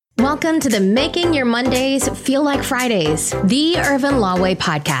Welcome to the Making Your Mondays Feel Like Fridays, the Irvin Lawway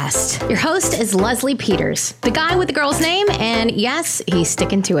podcast. Your host is Leslie Peters, the guy with the girl's name, and yes, he's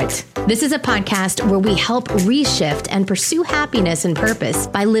sticking to it. This is a podcast where we help reshift and pursue happiness and purpose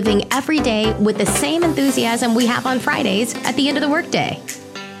by living every day with the same enthusiasm we have on Fridays at the end of the workday.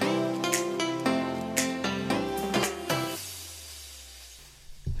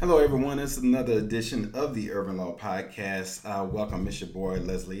 Hello, everyone. It's another edition of the Irvin Law Podcast. Welcome, it's your boy,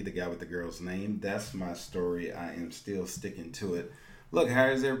 Leslie, the guy with the girl's name. That's my story. I am still sticking to it. Look, how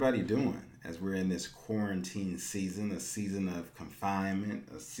is everybody doing as we're in this quarantine season, a season of confinement,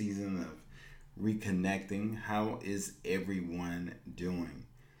 a season of reconnecting? How is everyone doing?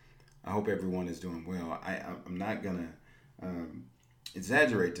 I hope everyone is doing well. I'm not going to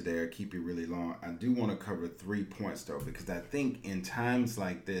exaggerate today or keep it really long. I do want to cover 3 points though, because I think in times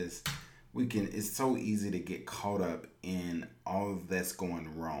like this, it's so easy to get caught up in all that's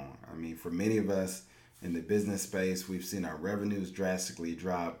going wrong. I mean, for many of us in the business space, we've seen our revenues drastically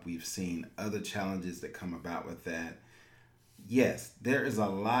drop. We've seen other challenges that come about with that. Yes, there is a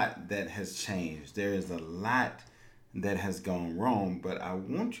lot that has changed. There is a lot that has gone wrong, but I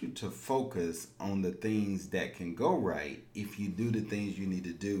want you to focus on the things that can go right if you do the things you need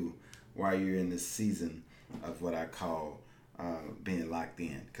to do while you're in this season of what I call being locked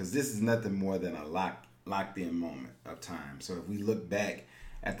in, because this is nothing more than a locked in moment of time. So if we look back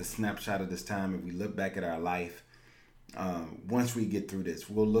at the snapshot of this time, if we look back at our life, once we get through this,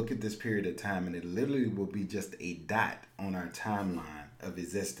 we'll look at this period of time and it literally will be just a dot on our timeline of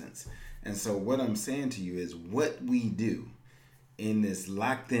existence. And so what I'm saying to you is what we do in this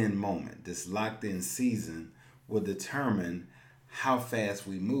locked in moment, this locked in season, will determine how fast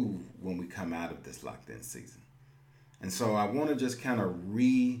we move when we come out of this locked in season. And so I want to just kind of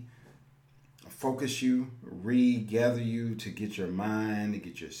refocus you, regather you to get your mind, to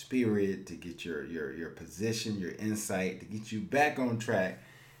get your spirit, to get your position, your insight, to get you back on track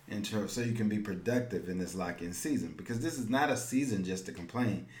so you can be productive in this locked in season. Because this is not a season just to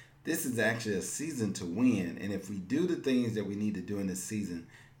complain. This is actually a season to win. And if we do the things that we need to do in this season,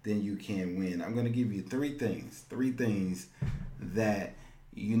 then you can win. I'm going to give you three things that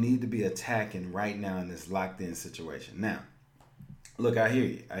you need to be attacking right now in this locked in situation. Now, look, I hear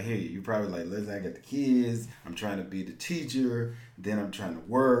you. You're probably like, listen, I got the kids. I'm trying to be the teacher. Then I'm trying to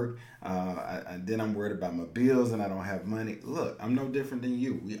work. Then I'm worried about my bills and I don't have money. Look, I'm no different than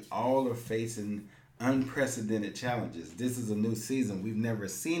you. We all are facing unprecedented challenges. This is a new season. We've never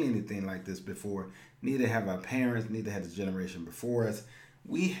seen anything like this before. Neither have our parents, neither had the generation before us.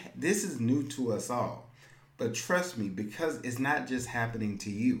 This is new to us all. But trust me, because it's not just happening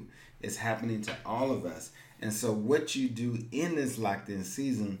to you, it's happening to all of us. And so what you do in this locked in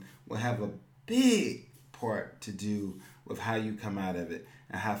season will have a big part to do with how you come out of it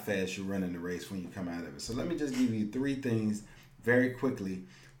and how fast you're running the race when you come out of it. So let me just give you 3 things very quickly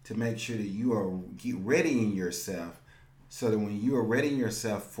to make sure that you are readying yourself, so that when you are readying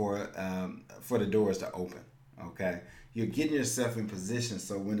yourself for the doors to open, okay? You're getting yourself in position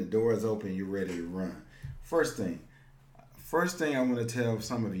so when the door is open, you're ready to run. First thing I want to tell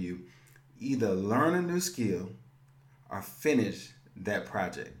some of you, either learn a new skill or finish that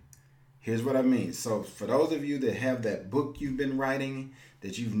project. Here's what I mean. So for those of you that have that book you've been writing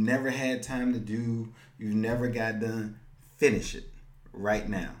that you've never had time to do, you've never got done, finish it right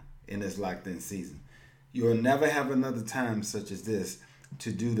now in this locked in season. You will never have another time such as this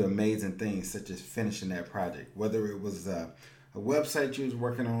to do the amazing things such as finishing that project. Whether it was a website you was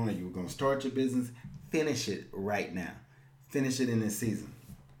working on or you were going to start your business, finish it right now. Finish it in this season.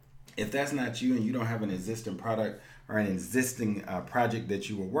 If that's not you and you don't have an existing product or an existing project that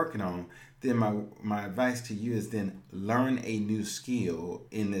you were working on, then my advice to you is then learn a new skill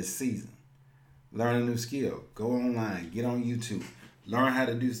in this season. Learn a new skill. Go online. Get on YouTube. Learn how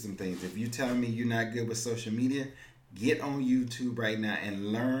to do some things. If you tell me you're not good with social media, get on YouTube right now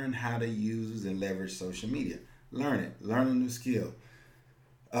and learn how to use and leverage social media. Learn it. Learn a new skill.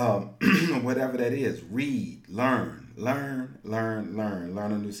 Whatever that is. Read. Learn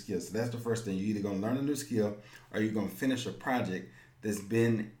a new skill. So that's the first thing. You're either going to learn a new skill or you're going to finish a project that's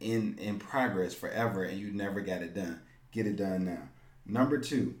been in progress forever and you never got it done. Get it done now. Number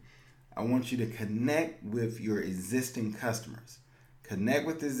 2, I want you to connect with your existing customers. Connect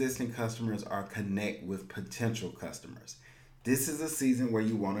with existing customers or connect with potential customers. This is a season where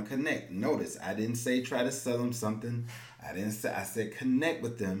you want to connect. Notice, I didn't say try to sell them something. I said connect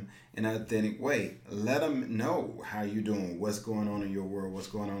with them in an authentic way. Let them know how you're doing, what's going on in your world, what's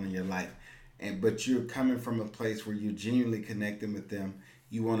going on in your life. But you're coming from a place where you're genuinely connecting with them.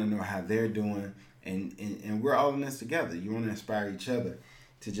 You want to know how they're doing, and we're all in this together. You want to inspire each other.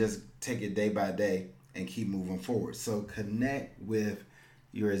 to just take it day by day and keep moving forward. So connect with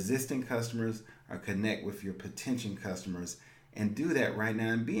your existing customers or connect with your potential customers, and do that right now,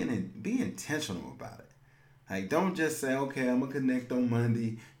 and be intentional about it. Like, don't just say, okay, I'm gonna connect on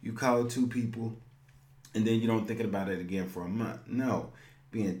Monday. You call 2 people and then you don't think about it again for a month. No,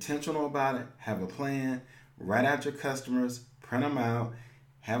 be intentional about it. Have a plan. Write out your customers, print them out,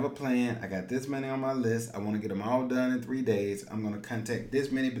 have a plan. I got this many on my list. I want to get them all done in 3 days. I'm going to contact this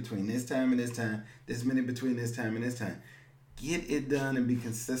many between this time and this time, this many between this time and this time. Get it done and be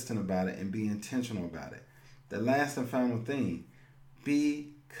consistent about it and be intentional about it. The last and final thing,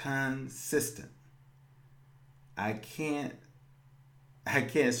 be consistent. I can't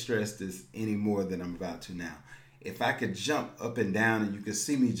stress this any more than I'm about to now. If I could jump up and down and you could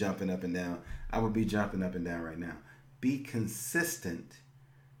see me jumping up and down, I would be jumping up and down right now. Be consistent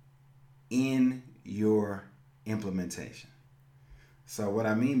in your implementation. So what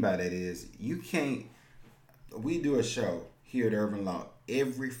I mean by that is, we do a show here at Urban Law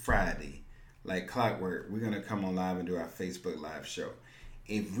every Friday, like clockwork. We're going to come on live and do our Facebook Live show.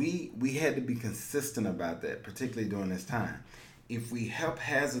 If we had to be consistent about that, particularly during this time. If we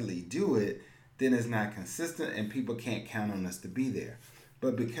haphazardly do it, then it's not consistent and people can't count on us to be there.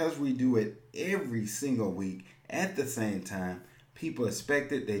 But because we do it every single week at the same time, people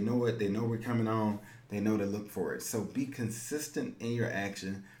expect it, they know we're coming on, they know to look for it. So be consistent in your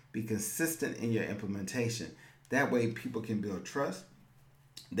action, be consistent in your implementation. That way people can build trust,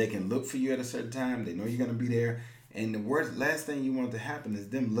 they can look for you at a certain time, they know you're going to be there. And the last thing you want to happen is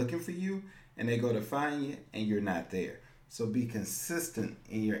them looking for you and they go to find you and you're not there. So be consistent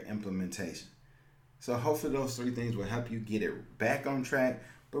in your implementation. So hopefully those 3 things will help you get it back on track.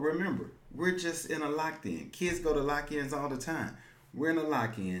 But remember, we're just in a locked-in. Kids go to lock-ins all the time. We're in a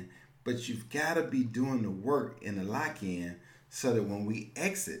lock-in, but you've got to be doing the work in the lock-in so that when we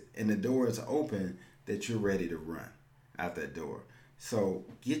exit and the door is open, that you're ready to run out that door. So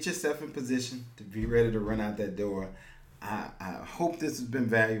get yourself in position to be ready to run out that door. I hope this has been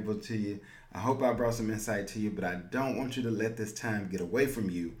valuable to you. I hope I brought some insight to you, but I don't want you to let this time get away from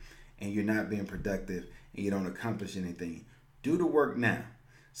you and you're not being productive and you don't accomplish anything. Do the work now.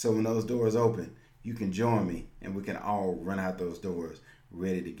 So when those doors open, you can join me and we can all run out those doors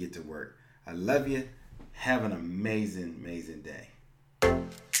ready to get to work. I love you. Have an amazing, amazing day.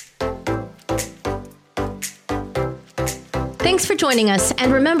 Thanks for joining us.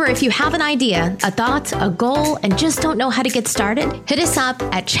 And remember, if you have an idea, a thought, a goal, and just don't know how to get started, hit us up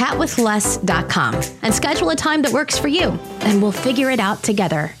at chatwithless.com and schedule a time that works for you, and we'll figure it out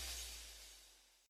together.